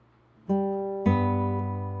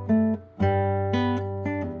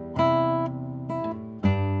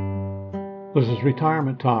This is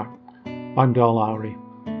Retirement Talk. I'm Del Lowry.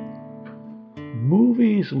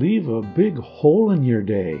 Movies leave a big hole in your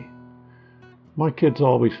day. My kids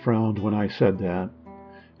always frowned when I said that.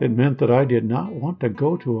 It meant that I did not want to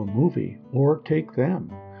go to a movie or take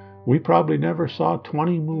them. We probably never saw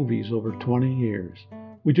 20 movies over 20 years.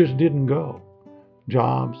 We just didn't go.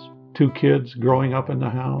 Jobs, 2 kids growing up in the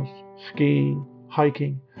house, skiing,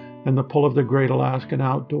 hiking, and the pull of the great Alaskan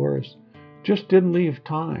outdoors just didn't leave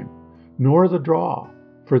time, nor the draw,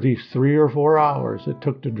 for these 3 or 4 hours it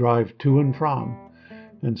took to drive to and from,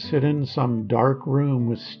 and sit in some dark room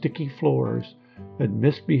with sticky floors and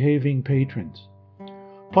misbehaving patrons.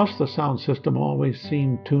 Plus the sound system always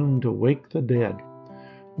seemed tuned to wake the dead.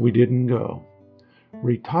 We didn't go.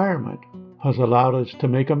 Retirement has allowed us to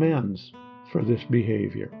make amends for this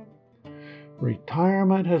behavior.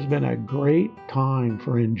 Retirement has been a great time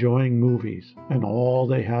for enjoying movies and all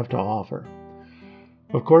they have to offer.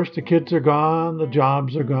 Of course, the kids are gone, the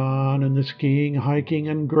jobs are gone, and the skiing, hiking,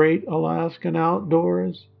 and great Alaskan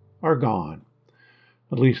outdoors are gone.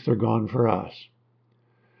 At least they're gone for us.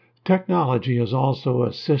 Technology has also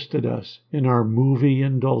assisted us in our movie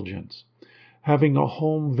indulgence. Having a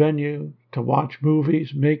home venue to watch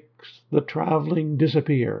movies makes the traveling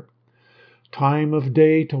disappear. Time of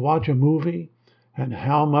day to watch a movie and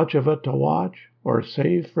how much of it to watch or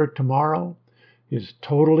save for tomorrow is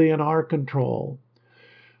totally in our control.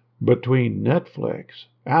 Between Netflix,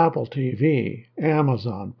 Apple TV,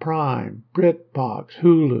 Amazon Prime, BritBox,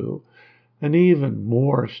 Hulu, and even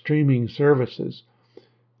more streaming services,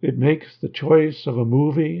 it makes the choice of a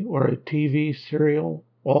movie or a TV serial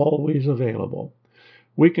always available.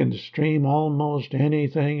 We can stream almost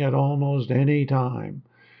anything at almost any time.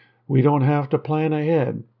 We don't have to plan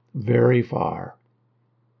ahead very far.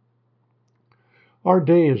 Our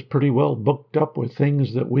day is pretty well booked up with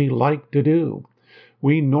things that we like to do.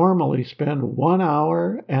 We normally spend 1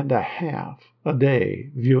 hour and a half a day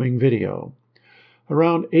viewing video.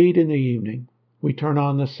 Around 8 in the evening, we turn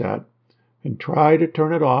on the set and try to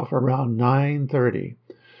turn it off around 9:30.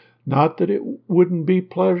 Not that it wouldn't be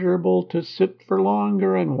pleasurable to sit for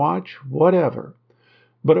longer and watch whatever,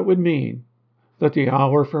 but it would mean that the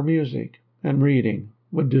hour for music and reading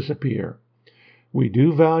would disappear. We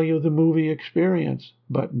do value the movie experience,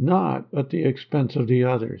 but not at the expense of the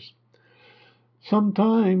others.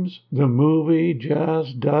 Sometimes the movie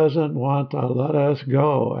just doesn't want to let us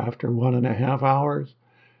go after 1.5 hours.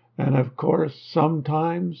 And of course,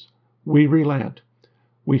 sometimes we relent.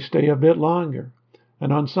 We stay a bit longer,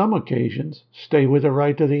 and on some occasions stay with it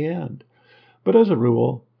right to the end. But as a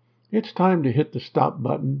rule, it's time to hit the stop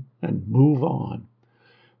button and move on.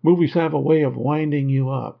 Movies have a way of winding you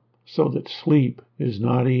up so that sleep is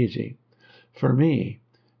not easy. For me,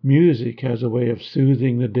 music has a way of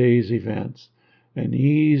soothing the day's events and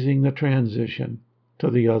easing the transition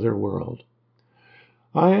to the other world.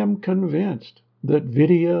 I am convinced that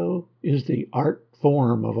video is the art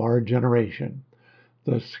form of our generation.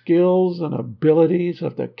 The skills and abilities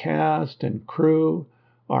of the cast and crew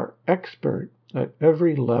are expert at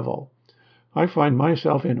every level. I find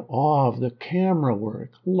myself in awe of the camera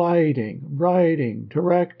work, lighting, writing,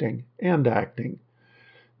 directing, and acting.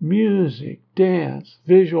 Music, dance,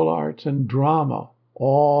 visual arts, and drama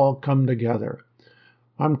all come together.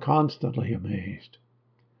 I'm constantly amazed.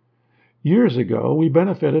 Years ago, we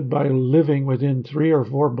benefited by living within 3 or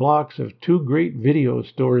 4 blocks of 2 great video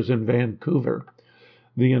stores in Vancouver,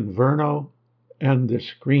 the Inverno and the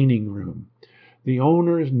Screening Room. The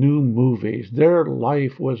owners knew movies. Their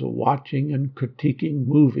life was watching and critiquing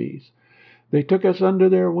movies. They took us under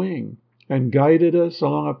their wing and guided us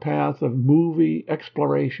along a path of movie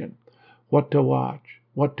exploration, what to watch,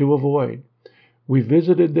 what to avoid. We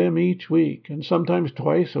visited them each week and sometimes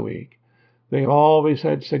twice a week. They always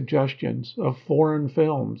had suggestions of foreign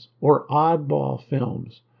films or oddball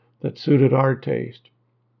films that suited our taste.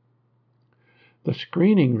 The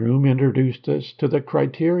Screening Room introduced us to the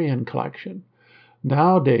Criterion Collection.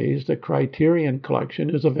 Nowadays, the Criterion Collection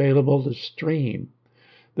is available to stream.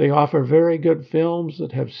 They offer very good films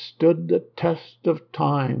that have stood the test of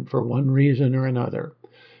time for one reason or another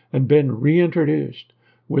and been reintroduced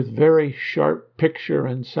with very sharp picture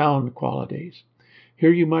and sound qualities.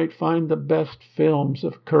 Here you might find the best films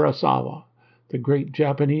of Kurosawa, the great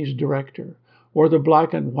Japanese director, or the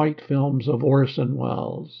black and white films of Orson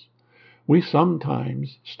Welles. We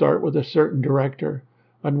sometimes start with a certain director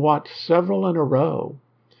and watch several in a row.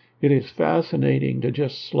 It is fascinating to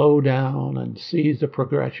just slow down and see the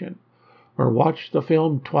progression, or watch the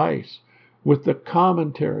film twice with the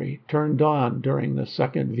commentary turned on during the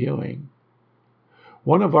second viewing.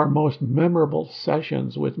 One of our most memorable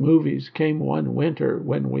sessions with movies came one winter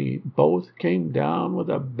when we both came down with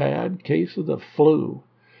a bad case of the flu.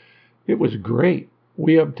 It was great.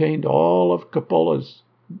 We obtained all of Coppola's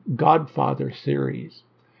Godfather series.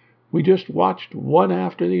 We just watched one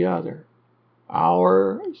after the other.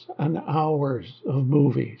 Hours and hours of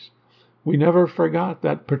movies. We never forgot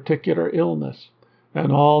that particular illness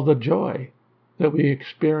and all the joy that we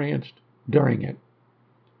experienced during it.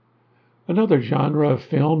 Another genre of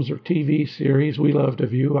films or TV series we love to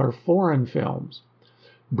view are foreign films.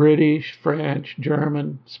 British, French,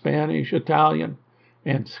 German, Spanish, Italian,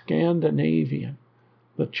 and Scandinavian.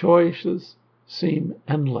 The choices seem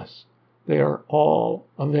endless. They are all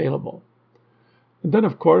available. And then,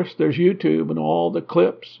 of course, there's YouTube and all the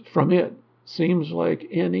clips from it. Seems like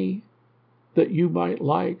any that you might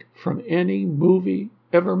like from any movie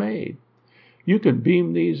ever made. You can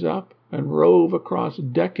beam these up and rove across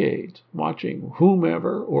decades watching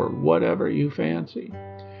whomever or whatever you fancy.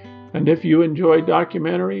 And if you enjoy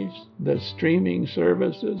documentaries, the streaming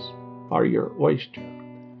services are your oyster.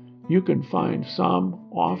 You can find some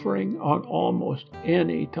offering on almost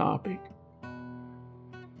any topic.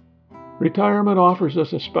 Retirement offers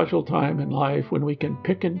us a special time in life when we can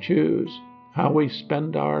pick and choose how we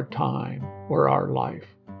spend our time or our life.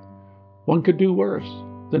 One could do worse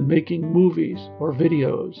than making movies or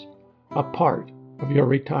videos a part of your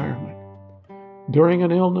retirement. During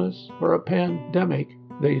an illness or a pandemic,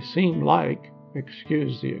 they seem like,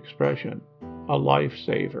 excuse the expression, a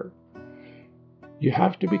lifesaver. You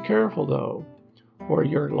have to be careful, though, or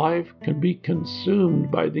your life can be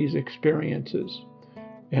consumed by these experiences,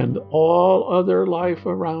 and all other life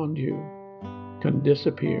around you can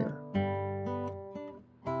disappear.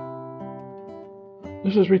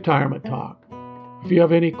 This is Retirement Talk. If you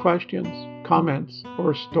have any questions, comments,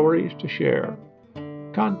 or stories to share,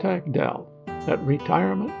 contact Del at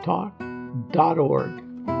retirementtalk.org.